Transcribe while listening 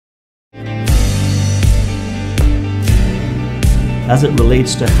As it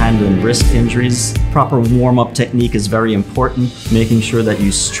relates to handling wrist injuries, proper warm-up technique is very important, making sure that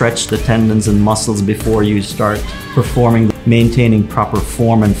you stretch the tendons and muscles before you start performing, maintaining proper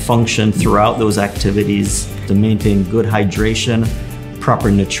form and function throughout those activities, to maintain good hydration,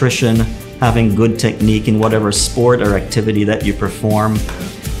 proper nutrition, having good technique in whatever sport or activity that you perform,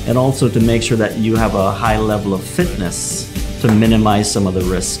 and also to make sure that you have a high level of fitness to minimize some of the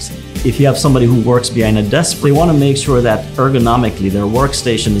risks. If you have somebody who works behind a desk, they want to make sure that ergonomically their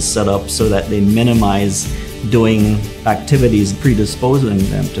workstation is set up so that they minimize doing activities predisposing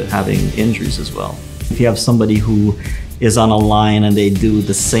them to having injuries as well. If you have somebody who is on a line and they do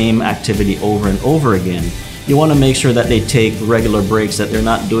the same activity over and over again, you want to make sure that they take regular breaks, that they're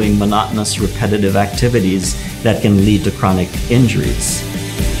not doing monotonous, repetitive activities that can lead to chronic injuries.